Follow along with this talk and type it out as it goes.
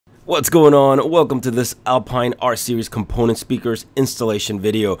What's going on? Welcome to this Alpine R-Series component speakers installation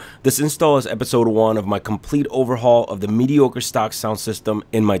video. This install is episode 1 of my complete overhaul of the mediocre stock sound system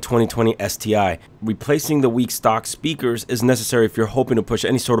in my 2020 STI. Replacing the weak stock speakers is necessary if you're hoping to push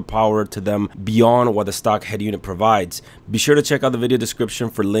any sort of power to them beyond what the stock head unit provides. Be sure to check out the video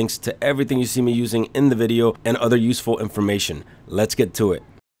description for links to everything you see me using in the video and other useful information. Let's get to it.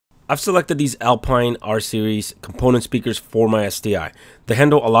 I've selected these Alpine R-Series component speakers for my STI. They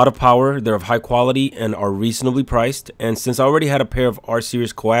handle a lot of power, they're of high quality, and are reasonably priced, and since I already had a pair of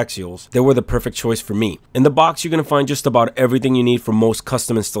R-Series coaxials, they were the perfect choice for me. In the box, you're going to find just about everything you need for most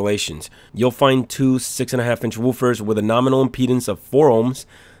custom installations. You'll find two 6.5-inch woofers with a nominal impedance of 4 ohms.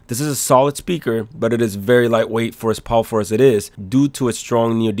 This is a solid speaker, but it is very lightweight for as powerful as it is due to its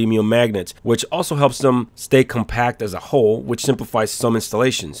strong neodymium magnets, which also helps them stay compact as a whole, which simplifies some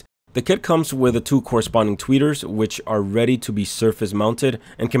installations. The kit comes with the 2 corresponding tweeters, which are ready to be surface mounted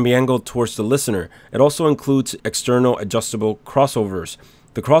and can be angled towards the listener. It also includes external adjustable crossovers.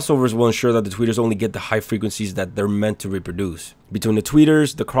 The crossovers will ensure that the tweeters only get the high frequencies that they're meant to reproduce. Between the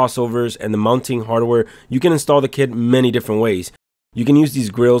tweeters, the crossovers, and the mounting hardware, you can install the kit many different ways. You can use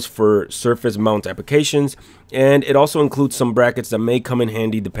these grills for surface mount applications, and it also includes some brackets that may come in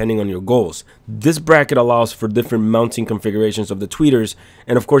handy depending on your goals. This bracket allows for different mounting configurations of the tweeters,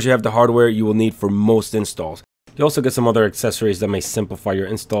 and of course you have the hardware you will need for most installs. You also get some other accessories that may simplify your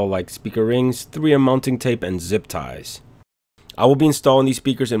install, like speaker rings, 3M mounting tape, and zip ties. I will be installing these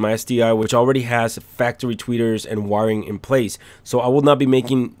speakers in my STI, which already has factory tweeters and wiring in place, so I will not be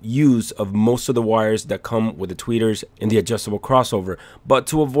making use of most of the wires that come with the tweeters and the adjustable crossover. But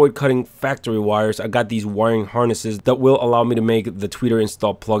to avoid cutting factory wires, I got these wiring harnesses that will allow me to make the tweeter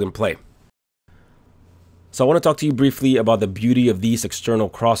install plug and play. So I want to talk to you briefly about the beauty of these external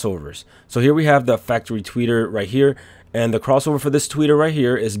crossovers. So here we have the factory tweeter right here. And the crossover for this tweeter right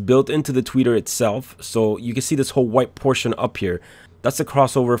here is built into the tweeter itself. So you can see this whole white portion up here. That's the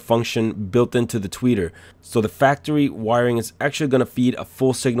crossover function built into the tweeter. So the factory wiring is actually going to feed a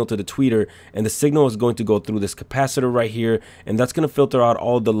full signal to the tweeter, and the signal is going to go through this capacitor right here, and that's going to filter out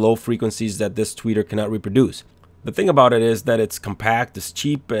all the low frequencies that this tweeter cannot reproduce. The thing about it is that it's compact, it's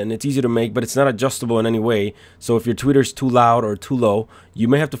cheap, and it's easy to make, but it's not adjustable in any way. So if your tweeter is too loud or too low, you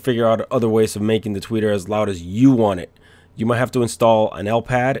may have to figure out other ways of making the tweeter as loud as you want it. You might have to install an L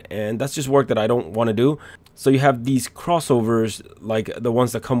pad, and that's just work that I don't want to do. So you have these crossovers like the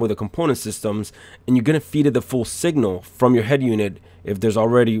ones that come with the component systems, and you're going to feed it the full signal from your head unit if there's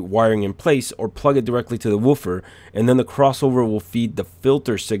already wiring in place, or plug it directly to the woofer, and then the crossover will feed the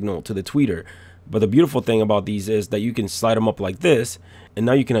filter signal to the tweeter. But the beautiful thing about these is that you can slide them up like this, and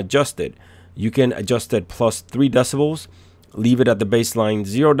now you can adjust it. You can adjust it plus 3 decibels, leave it at the baseline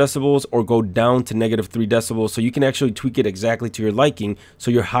 0 decibels, or go down to -3 decibels, so you can actually tweak it exactly to your liking so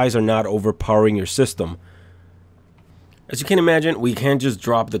your highs are not overpowering your system. As you can imagine, we can't just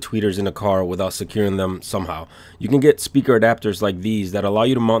drop the tweeters in a car without securing them somehow. You can get speaker adapters like these that allow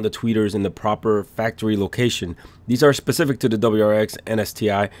you to mount the tweeters in the proper factory location. These are specific to the WRX and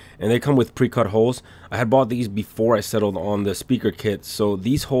STI, and they come with pre-cut holes. I had bought these before I settled on the speaker kit, so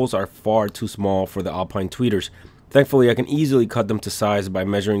these holes are far too small for the Alpine tweeters. Thankfully, I can easily cut them to size by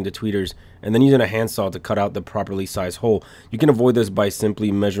measuring the tweeters and then using a handsaw to cut out the properly sized hole. You can avoid this by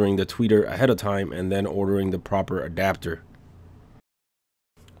simply measuring the tweeter ahead of time and then ordering the proper adapter.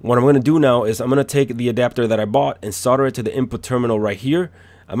 What I'm going to do now is I'm going to take the adapter that I bought and solder it to the input terminal right here.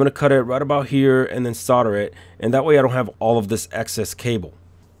 I'm going to cut it right about here and then solder it, and that way I don't have all of this excess cable.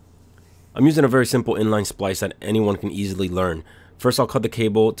 I'm using a very simple inline splice that anyone can easily learn. First, I'll cut the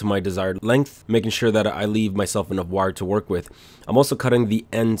cable to my desired length, making sure that I leave myself enough wire to work with. I'm also cutting the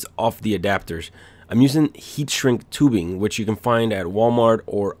ends off the adapters. I'm using heat shrink tubing, which you can find at Walmart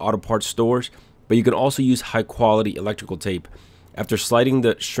or auto parts stores, but you can also use high quality electrical tape. After sliding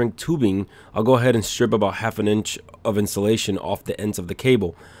the shrink tubing, I'll go ahead and strip about 1/2 inch of insulation off the ends of the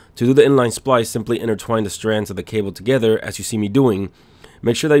cable. To do the inline splice, simply intertwine the strands of the cable together as you see me doing.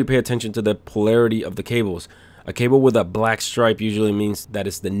 Make sure that you pay attention to the polarity of the cables. A cable with a black stripe usually means that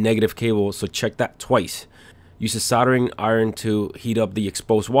it's the negative cable, so check that twice. Use a soldering iron to heat up the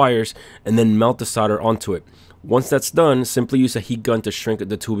exposed wires and then melt the solder onto it. Once that's done, simply use a heat gun to shrink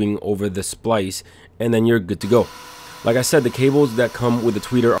the tubing over the splice, and then you're good to go. Like I said, the cables that come with the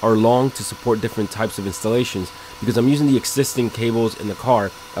tweeter are long to support different types of installations. Because I'm using the existing cables in the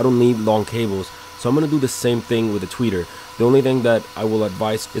car, I don't need long cables, so I'm going to do the same thing with the tweeter. The only thing that I will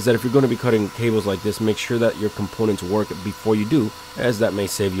advise is that if you're going to be cutting cables like this, make sure that your components work before you do, as that may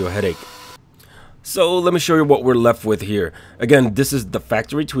save you a headache. So let me show you what we're left with here. Again, this is the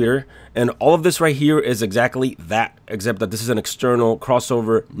factory tweeter, and all of this right here is exactly that, except that this is an external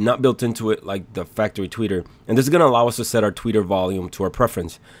crossover not built into it like the factory tweeter. And this is going to allow us to set our tweeter volume to our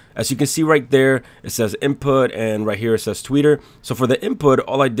preference. As you can see right there, it says input, and right here it says tweeter. So for the input,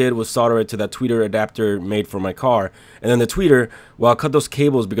 all I did was solder it to that tweeter adapter made for my car. And then the tweeter, well, I cut those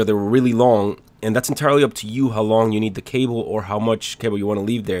cables because they were really long. And that's entirely up to you how long you need the cable or how much cable you want to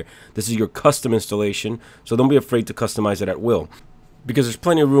leave there. This is your custom installation, so don't be afraid to customize it at will. Because there's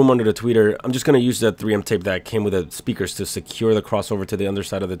plenty of room under the tweeter, I'm just going to use that 3M tape that came with the speakers to secure the crossover to the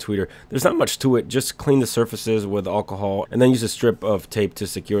underside of the tweeter. There's not much to it, just clean the surfaces with alcohol and then use a strip of tape to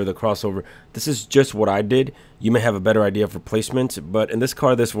secure the crossover. This is just what I did. You may have a better idea for placement, but in this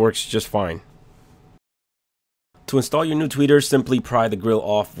car this works just fine. To install your new tweeter, simply pry the grill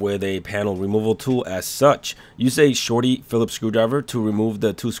off with a panel removal tool as such. Use a shorty Phillips screwdriver to remove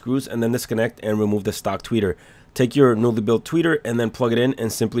the 2 screws and then disconnect and remove the stock tweeter. Take your newly built tweeter and then plug it in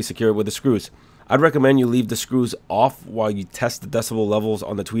and simply secure it with the screws. I'd recommend you leave the screws off while you test the decibel levels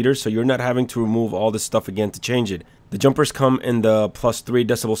on the tweeter so you're not having to remove all this stuff again to change it. The jumpers come in the +3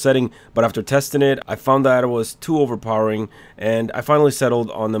 decibel setting, but after testing it, I found that it was too overpowering, and I finally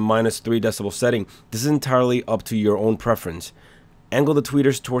settled on the -3 decibel setting. This is entirely up to your own preference. Angle the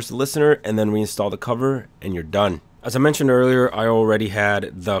tweeters towards the listener and then reinstall the cover, and you're done. As I mentioned earlier, I already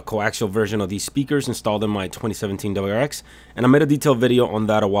had the coaxial version of these speakers installed in my 2017 WRX, and I made a detailed video on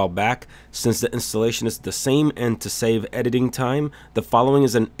that a while back. Since the installation is the same and to save editing time, the following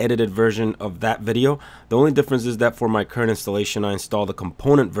is an edited version of that video. The only difference is that for my current installation, I installed the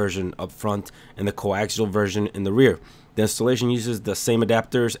component version up front and the coaxial version in the rear. The installation uses the same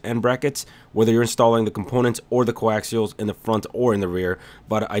adapters and brackets, whether you're installing the components or the coaxials in the front or in the rear,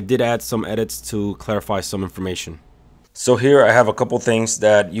 but I did add some edits to clarify some information. So here I have a couple things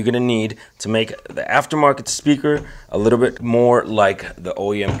that you're going to need to make the aftermarket speaker a little bit more like the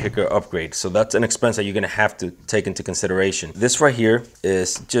OEM kicker upgrade. So that's an expense that you're going to have to take into consideration. This right here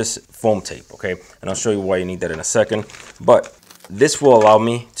is just foam tape, okay? And I'll show you why you need that in a second. But this will allow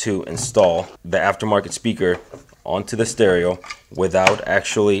me to install the aftermarket speaker onto the stereo without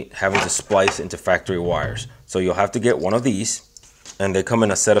actually having to splice into factory wires. So you'll have to get one of these, and they come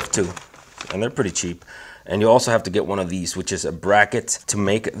in a set of 2, and they're pretty cheap. And you also have to get one of these, which is a bracket to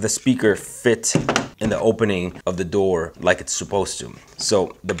make the speaker fit in the opening of the door like it's supposed to.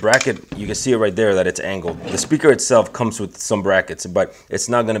 So the bracket, you can see it right there that it's angled. The speaker itself comes with some brackets, but it's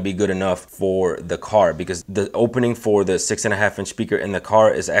not going to be good enough for the car because the opening for the 6.5-inch speaker in the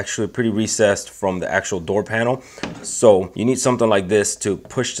car is actually pretty recessed from the actual door panel. So you need something like this to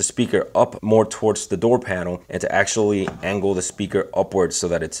push the speaker up more towards the door panel and to actually angle the speaker upwards so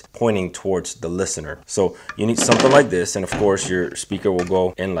that it's pointing towards the listener. So you need something like this, and of course your speaker will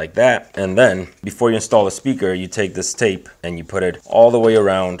go in like that. And then before you install the speaker, you take this tape and you put it all the way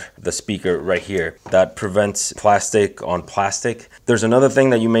around the speaker right here. That prevents plastic on plastic. There's another thing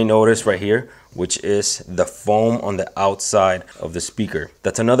that you may notice right here, which is the foam on the outside of the speaker.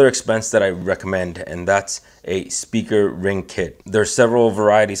 That's another expense that I recommend, and that's a speaker ring kit. There's several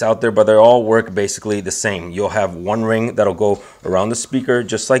varieties out there, but they all work basically the same. You'll have one ring that'll go around the speaker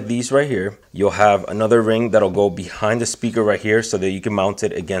just like these right here. You'll have another ring that'll go behind the speaker right here so that you can mount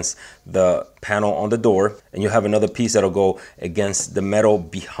it against the panel on the door, and you'll have another piece that'll go against the metal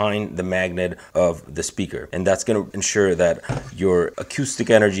behind the magnet of the speaker, and that's going to ensure that your acoustic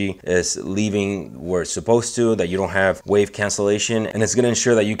energy is leaving where it's supposed to, that you don't have wave cancellation, and it's going to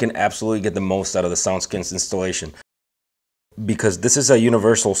ensure that you can absolutely get the most out of the SoundSkin's installation. Because this is a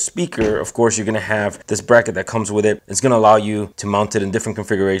universal speaker, of course you're going to have this bracket that comes with it. It's going to allow you to mount it in different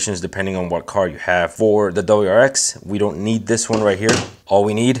configurations depending on what car you have. For the WRX, we don't need this one right here. All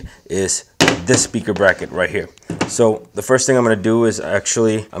we need is this speaker bracket right here. So the first thing I'm going to do is I'm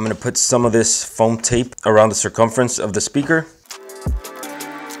going to put some of this foam tape around the circumference of the speaker.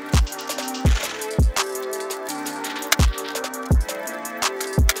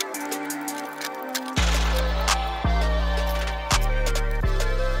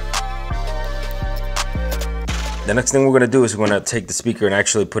 The next thing we're going to do is we're going to take the speaker and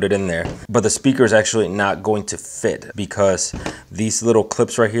actually put it in there. But the speaker is actually not going to fit because these little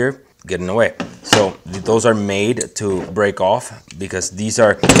clips right here get in the way. So those are made to break off because these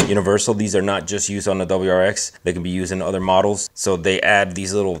are universal. These are not just used on the WRX. They can be used in other models. So they add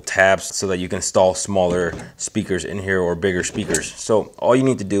these little tabs so that you can install smaller speakers in here or bigger speakers. So all you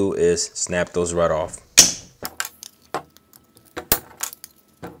need to do is snap those right off.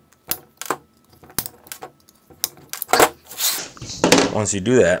 Once you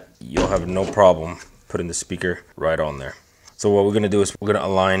do that, you'll have no problem putting the speaker right on there. So what we're going to do is we're going to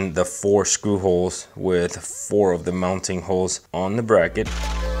align the 4 screw holes with 4 of the mounting holes on the bracket.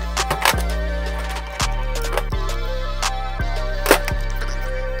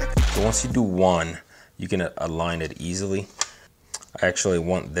 So once you do one, you can align it easily. I actually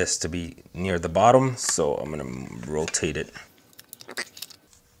want this to be near the bottom, so I'm going to rotate it.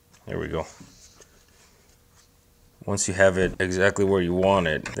 There we go. Once you have it exactly where you want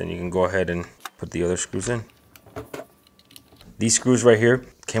it, then you can go ahead and put the other screws in. These screws right here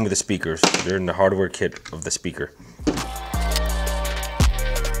came with the speakers. They're in the hardware kit of the speaker.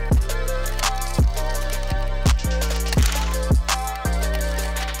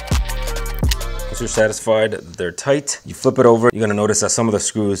 Once you're satisfied that they're tight, you flip it over. You're gonna notice that some of the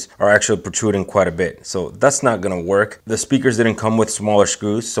screws are actually protruding quite a bit. So that's not gonna work. The speakers didn't come with smaller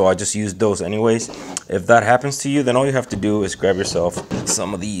screws, so I just used those anyways. If that happens to you, then all you have to do is grab yourself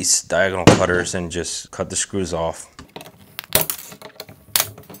some of these diagonal cutters and just cut the screws off.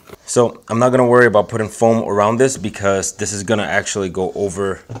 So I'm not gonna worry about putting foam around this because this is gonna actually go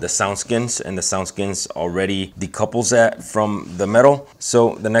over the sound skins, and the sound skins already decouples that from the metal.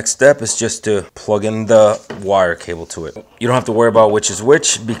 So the next step is just to plug in the wire cable to it. You don't have to worry about which is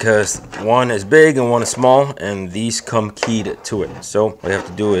which because one is big and one is small, and these come keyed to it. So what you have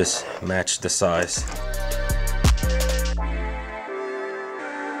to do is match the size.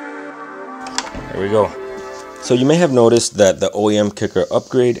 There we go. So you may have noticed that the OEM kicker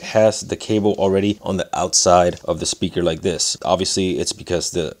upgrade has the cable already on the outside of the speaker like this. Obviously it's because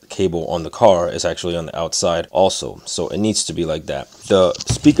the cable on the car is actually on the outside also, so it needs to be like that. The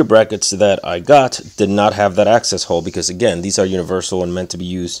speaker brackets that I got did not have that access hole because, again, these are universal and meant to be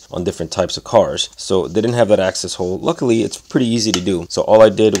used on different types of cars, so they didn't have that access hole. Luckily it's pretty easy to do. So all I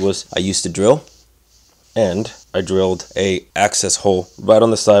did was I used a drill, and I drilled a access hole right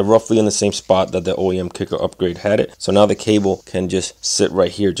on the side, roughly in the same spot that the OEM kicker upgrade had it. So now the cable can just sit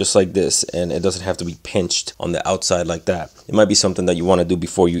right here just like this, and it doesn't have to be pinched on the outside like that. It might be something that you want to do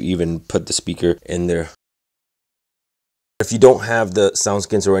before you even put the speaker in there. If you don't have the sound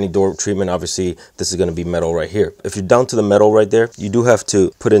skins or any door treatment, obviously this is going to be metal right here. If you're down to the metal right there, you do have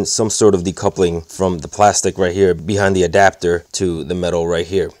to put in some sort of decoupling from the plastic right here behind the adapter to the metal right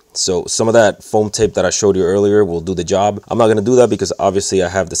here. So some of that foam tape that I showed you earlier will do the job. I'm not going to do that because obviously I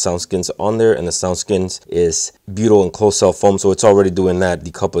have the sound skins on there, and the sound skins is butyl and closed cell foam, so it's already doing that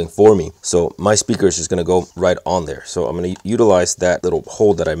decoupling for me. So my speaker is just going to go right on there. So I'm going to utilize that little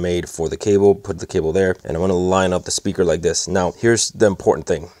hole that I made for the cable, put the cable there, and I'm going to line up the speaker like this. Now here's the important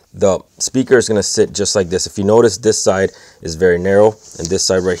thing. The speaker is going to sit just like this. If you notice, this side is very narrow and this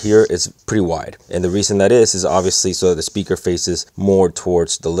side right here is pretty wide. And the reason that is obviously so that the speaker faces more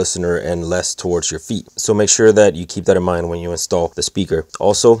towards the listener and less towards your feet. So make sure that you keep that in mind when you install the speaker.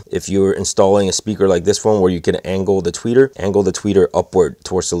 Also, if you're installing a speaker like this one where you can angle the tweeter upward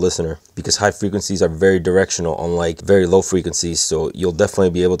towards the listener, because high frequencies are very directional unlike very low frequencies. So you'll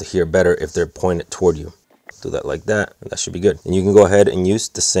definitely be able to hear better if they're pointed toward you. Do that like that, and that should be good. And you can go ahead and use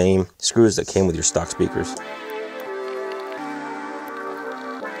the same screws that came with your stock speakers.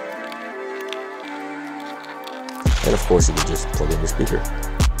 And of course you can just plug in your speaker.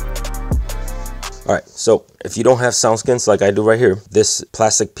 Alright, so if you don't have sound skins like I do right here, this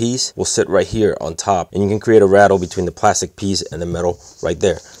plastic piece will sit right here on top, and you can create a rattle between the plastic piece and the metal right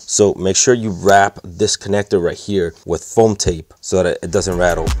there. So make sure you wrap this connector right here with foam tape so that it doesn't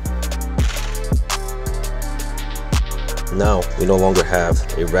rattle. Now we no longer have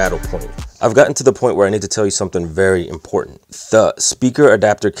a rattle point. I've gotten to the point where I need to tell you something very important. The speaker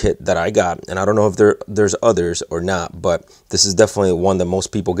adapter kit that I got, and I don't know if there's others or not, but this is definitely one that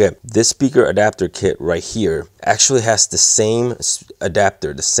most people get. This speaker adapter kit right here actually has the same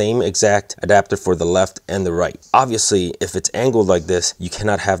adapter, the same exact adapter for the left and the right. Obviously, if it's angled like this, you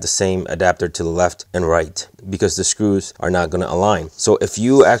cannot have the same adapter to the left and right because the screws are not going to align. So if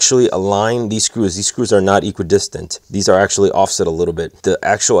you actually align these screws are not equidistant. These are actually offset a little bit. The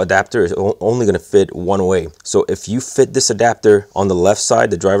actual adapter is only going to fit one way. So if you fit this adapter on the left side,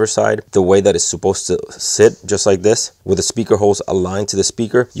 the driver's side, the way that it's supposed to sit, just like this, with the speaker holes aligned to the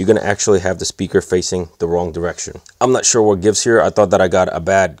speaker, you're going to actually have the speaker facing the wrong direction. I'm not sure what gives here. I thought that I got a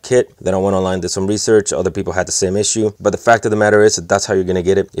bad kit. Then I went online, did some research. Other people had the same issue. But the fact of the matter is that that's how you're going to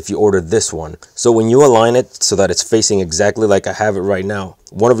get it if you order this one. So when you align it so that it's facing exactly like I have it right now,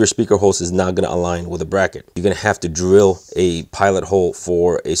 one of your speaker holes is not going to align with a bracket. You're going to have to drill a pilot hole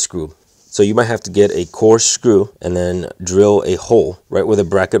for a screw. So you might have to get a coarse screw and then drill a hole right where the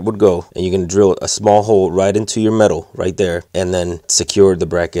bracket would go, and you can drill a small hole right into your metal right there and then secure the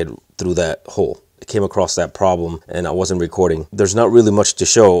bracket through that hole. came across that problem and I wasn't recording. There's not really much to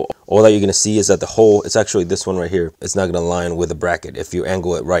show. All that you're gonna see is that the hole, it's actually this one right here, it's not gonna line with the bracket if you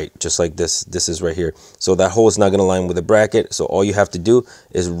angle it right, just like this is right here. So that hole is not gonna line with the bracket, so all you have to do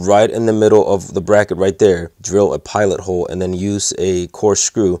is right in the middle of the bracket right there, drill a pilot hole and then use a coarse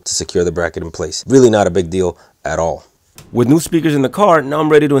screw to secure the bracket in place. Really not a big deal at all. With new speakers in the car, now I'm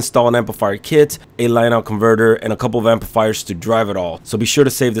ready to install an amplifier kit, a line-out converter, and a couple of amplifiers to drive it all. So be sure to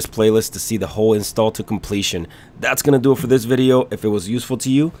save this playlist to see the whole install to completion. That's gonna do it for this video. If it was useful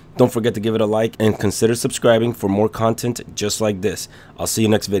to you, don't forget to give it a like and consider subscribing for more content just like this. I'll see you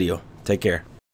next video. Take care.